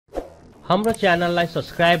हाम्रो च्यानललाई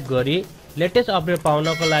सब्स्क्राइब गरी लेटेस्ट अपडेट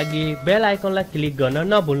पाउनको लागि बेल आइकनलाई क्लिक गर्न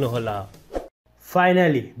नभुल्नुहोला।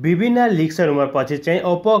 फाइनली विभिन्न लिक्सहरुमा पछि चाहिँ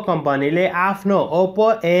Oppo कम्पनीले आफ्नो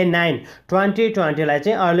Oppo A9 2020 लाई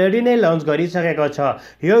चाहिँ अलरेडी नै लन्च गरिसकेको छ।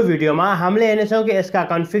 यो भिडियोमा हामीले हेर्नेछौं कि यसका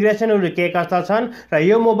कन्फिगरेसनहरु के कस्ता छन् र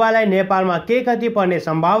यो मोबाइललाई नेपालमा के कति पर्ने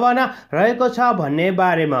सम्भावना रहेको छ भन्ने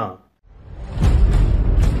बारेमा।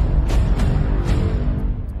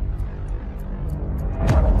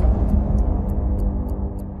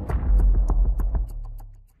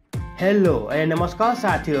 हेलो नमस्कार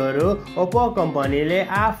साथीहरु, Oppo कम्पनीले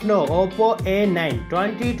आफ्नो Oppo A9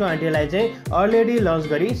 2020 लाई चाहिँ अलरेडी लन्च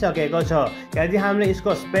गरिसकेको छ। यदि हामीले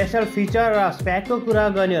यसको स्पेशल फिचर र स्पेकको कुरा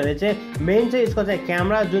गर्ने हो भने चाहिँ मेन चाहिँ यसको चाहिँ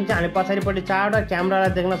क्यामेरा जुन चाहिँ हामी पछाडिपट्टि चारवटा क्यामेरालाई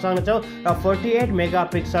देख्न सक्छौं र 48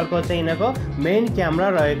 मेगापिक्सलको चाहिँ यिनको मेन क्यामेरा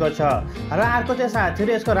रहेको छ। र अर्को चाहिँ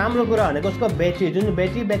साथीहरु यसको राम्रो कुरा भनेको यसको ब्याट्री, जुन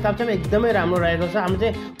ब्याट्री ब्याकअप चाहिँ एकदमै राम्रो रहेको छ। हामी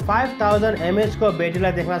चाहिँ 5000 mAh को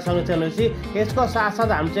ब्याट्रीलाई देख्न सक्छौं। यसको साथसाथ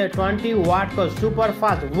हामी चाहिँ 20 वाट को सुपर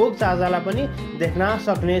फास्ट वुक चार्जरलाई पनि देख्न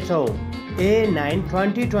सक्ने छौं। A9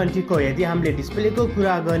 2020 को यदि हामीले डिस्प्लेको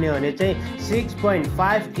कुरा गर्ने हो भने चाहिँ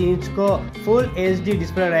 6.5 इंच को फुल HD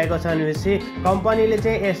डिस्प्ले रहेको छ। भनेपछि कम्पनीले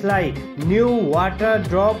चाहिँ यसलाई new water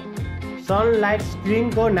drop sunlight screen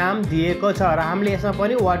को नाम दिएको छ र हामीले यसमा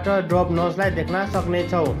पनि वाटर ड्रप नोजलाई देख्न सक्ने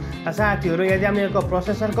छौं। साथीहरु, यदि हामीले यसको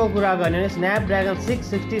प्रोसेसरको कुरा गर्ने हो भने स्न्यापड्र्यागन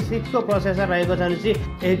 666 को प्रोसेसर रहेको छ। भनेपछि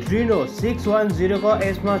एड्रिनो 610 को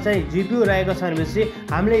यसमा चाहिँ जीपीयू रहेको छ। भनेपछि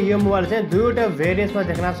हामीले यो मोबाइल चाहिँ दुईवटा भेरिएन्टमा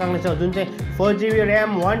देख्न सक्ने छौं, जुन चाहिँ 4GB RAM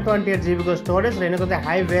 128GB को स्टोरेज र यिनको चाहिँ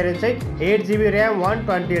हाई भेरिएन्ट चाहिँ 8GB RAM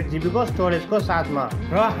 128GB को स्टोरेजको साथमा।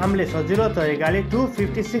 र हामीले सजिलो तरिकाले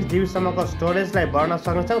 256GB सम्मको स्टोरेजलाई भर्न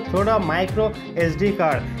सक्छौं थोडा माइक्रो SD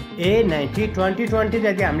कार्ड। A90 2020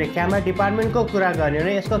 यदि हामीले क्यामेरा डिपार्टमेन्टको कुरा गर्ने हो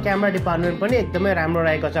भने यसको क्यामेरा डिपार्टमेन्ट पनि एकदमै राम्रो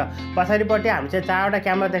रहेको छ। पछाडिपट्टि हामी चाहिँ चारवटा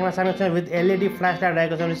क्यामेरा देख्न सक्छौं विथ LED फ्ल्यास लाइट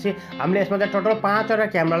रहेको छ। भनेपछि हामीले यसमा चाहिँ टोटल 5 वटा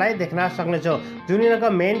क्यामेरालाई देख्न सक्ने छौं। जुन यिनको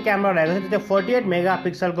मेन क्यामेरा रहेको छ त्यो चाहिँ 48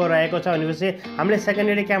 मेगापिक्सलको रहेको छ। भनेपछि हामीले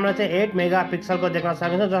सेकेन्डरी क्यामेरा चाहिँ 8 मेगापिक्सलको देख्न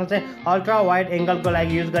सक्छौं, जसले चाहिँ अल्ट्रा वाइड एंगलको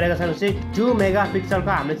लागि युज गरेको छ। भनेपछि 2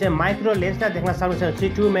 मेगापिक्सलको हामीले चाहिँ माइक्रो लेन्सलाई देख्न सक्छौं।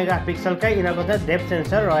 2 मेगापिक्सलकै यिनको चाहिँ डेप्थ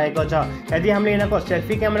सेन्सर रहेको छ। यदि हामीले यिनको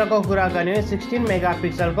सेल्फी क्यामेराको कुरा गर्ने हो भने 16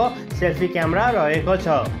 मेगापिक्सलको सेल्फी क्यामेरा रहेको छ।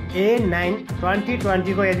 A9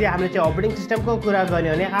 2020 को यदि हामीले चाहिँ अपरेटिङ सिस्टमको कुरा गर्ने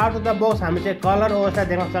हो भने आउट अफ द बक्स हामी चाहिँ कलर ओएसलाई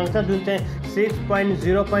देख्न सक्छौं, जुन चाहिँ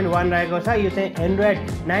 6.0.1 रहेको छ। यो चाहिँ एन्ड्रोइड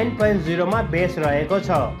 9.0 मा बेस रहेको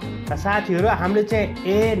छ। साथीहरु, हामीले चाहिँ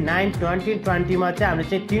A9 2020 मा चाहिँ हामीले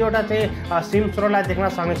चाहिँ तीनवटा चाहिँ सिम स्लटलाई देख्न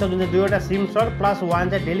सक्छौं, जुन चाहिँ दुईवटा सिम स्लट प्लस वान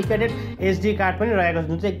चाहिँ डेडिकेटेड SD कार्ड पनि रहेको छ,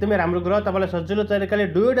 जुन चाहिँ एकदमै राम्रो कुरा हो। तपाईलाई सजिलो तरिकाले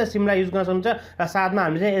दुईवटा सिमलाई युज गर्न सक्नुहुन्छ र साथमा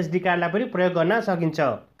हामीले चाहिँ SD कार्डलाई पनि प्रयोग गर्न सकिन्छ।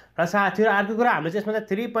 र साथीहरु, अर्को कुरा हामीले चाहिँ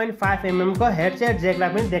यसमा 3.5mm को हेडसेट ज्याकलाई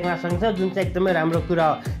पनि देख्न सक्छौं, जुन चाहिँ एकदमै राम्रो कुरा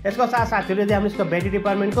हो। यसको साथ साथीहरु, यदि हामीले यसको ब्याट्री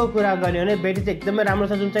डिपार्टमेन्टको कुरा गर्ने हो भने ब्याट्री चाहिँ एकदमै राम्रो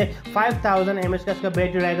छ, जुन चाहिँ 5000 mAh को यसको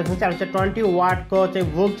ब्याट्री रहेको छ। हामी चाहिँ 20 वाट को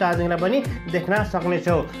चाहिँ वुक चार्जिङलाई पनि देख्न सक्ने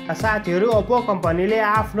छौं। र साथीहरु, Oppo कम्पनीले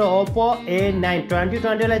आफ्नो Oppo A9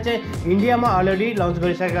 2020 लाई चाहिँ इन्डियामा अलरेडी लन्च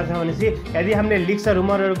गरिसकेको छ। भनेपछि यदि हामीले लिक्स र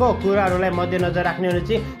रुमरहरुको कुराहरुलाई मध्यनजर राख्ने हो भने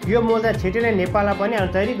चाहिँ यो मोबाइल चाहिँ छिटै नै नेपालमा पनि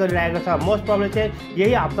आउन तयारी गरिरहेको छ। मोस्ट प्रोबब्ली चाहिँ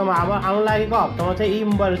यही हप्तामा अब आउन लागेको हप्तामा चाहिँ यी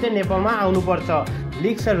मोबाइल चाहिँ नेपालमा आउनुपर्छ,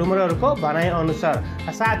 लिक्स र रुमरहरुको भनाइ अनुसार।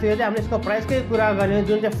 साथीहरु, हामीले यसको प्राइसकै कुरा गर्ने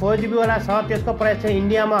जुन चाहिँ 4GB वाला छ त्यसको प्राइस चाहिँ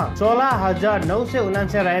इन्डियामा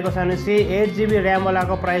 16979 रहेको छ। भनेपछि 8GB RAM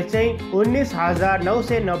वालाको प्राइस चाहिँ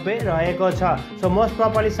 19990 रहेको छ। सो मोस्ट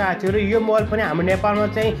प्रोबब्ली साथीहरु, यो मोबाइल पनि हाम्रो नेपालमा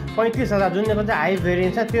चाहिँ 35000, जुन चाहिँ हाई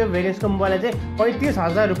भेरिएन्ट छ त्यो भेरिएन्टको मोबाइल चाहिँ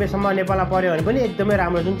 35000 रुपैयाँसम्म नेपालमा पर्यो भने पनि एकदमै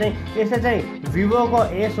राम्रो। जुन चाहिँ यसले चाहिँ Vivo को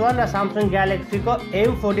S1 र Samsung Galaxy को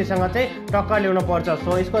M40 सँग चाहिँ टक्कर ल्याउन पर्छ।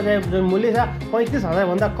 सो यसको चाहिँ जुन मूल्य छ 35000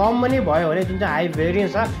 भन्दा कम पनि भयो भने, जुन चाहिँ हाई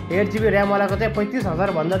भेरिएन्ट छ 8GB RAM वालाको चाहिँ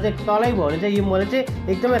 35000 भन्दा चाहिँ तलै भयो भने चाहिँ यो मोबाइल चाहिँ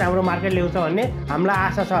एकदमै राम्रो मार्केट ल्याउँछ भन्ने हामीलाई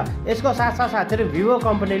आशा छ। यसको साथसाथ साथीहरु, Vivo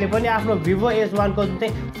कम्पनीले पनि आफ्नो Vivo S1 को जुन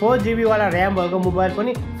चाहिँ 4GB वाला RAM भएको मोबाइल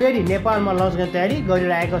पनि फेरि नेपालमा लन्च गर्ने तयारी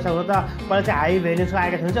गरिरहेको छ। हो त पहिला चाहिँ हाई भेरिएन्टको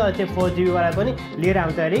आएको थियो, अहिले चाहिँ 4GB वाला पनि लिएर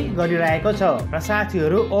आउने तयारी गरिरहेको छ। र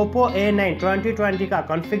साथीहरु, Oppo A9 2020 का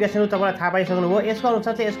कन्फिगरेसन तपाईलाई थाहा पाइसक्नुभयो। यसको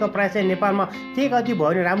अनुसार चाहिँ यसको प्राइस चाहिँ नेपालमा के कति भयो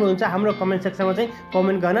भने राम्रो हुन्छ हाम्रो कमेन्ट सेक्सनमा चाहिँ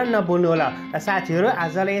कमेन्ट गर्न नभुल्नु होला। साथीहरु,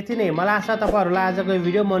 आजलाई यति नै। मलाई आशा तपाईहरुलाई आजको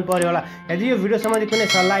भिडियो मन पर्यो होला। यदि यो भिडियो सम्बन्धी कुनै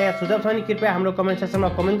सल्लाह या सुझाव छ भने कृपया हाम्रो कमेन्ट सेक्सनमा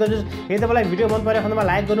कमेन्ट गर्नुहोस्। यदि तपाईलाई भिडियो मन परेको खण्डमा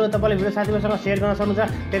लाइक गर्नु, तपाईले भिडियो साथीहरुसँग सेयर गर्न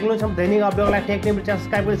सक्नुहुन्छ। टेक्नोलोजी दैनिक अपडेटलाई टेक्निकल च्यानल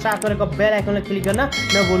सब्स्क्राइब गरी साथ गरेको बेल आइकनलाई क्लिक गर्न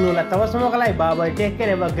नभुल्नु होला। तबसम्मको लागि bye bye, take care,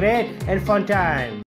 have a great and fun time.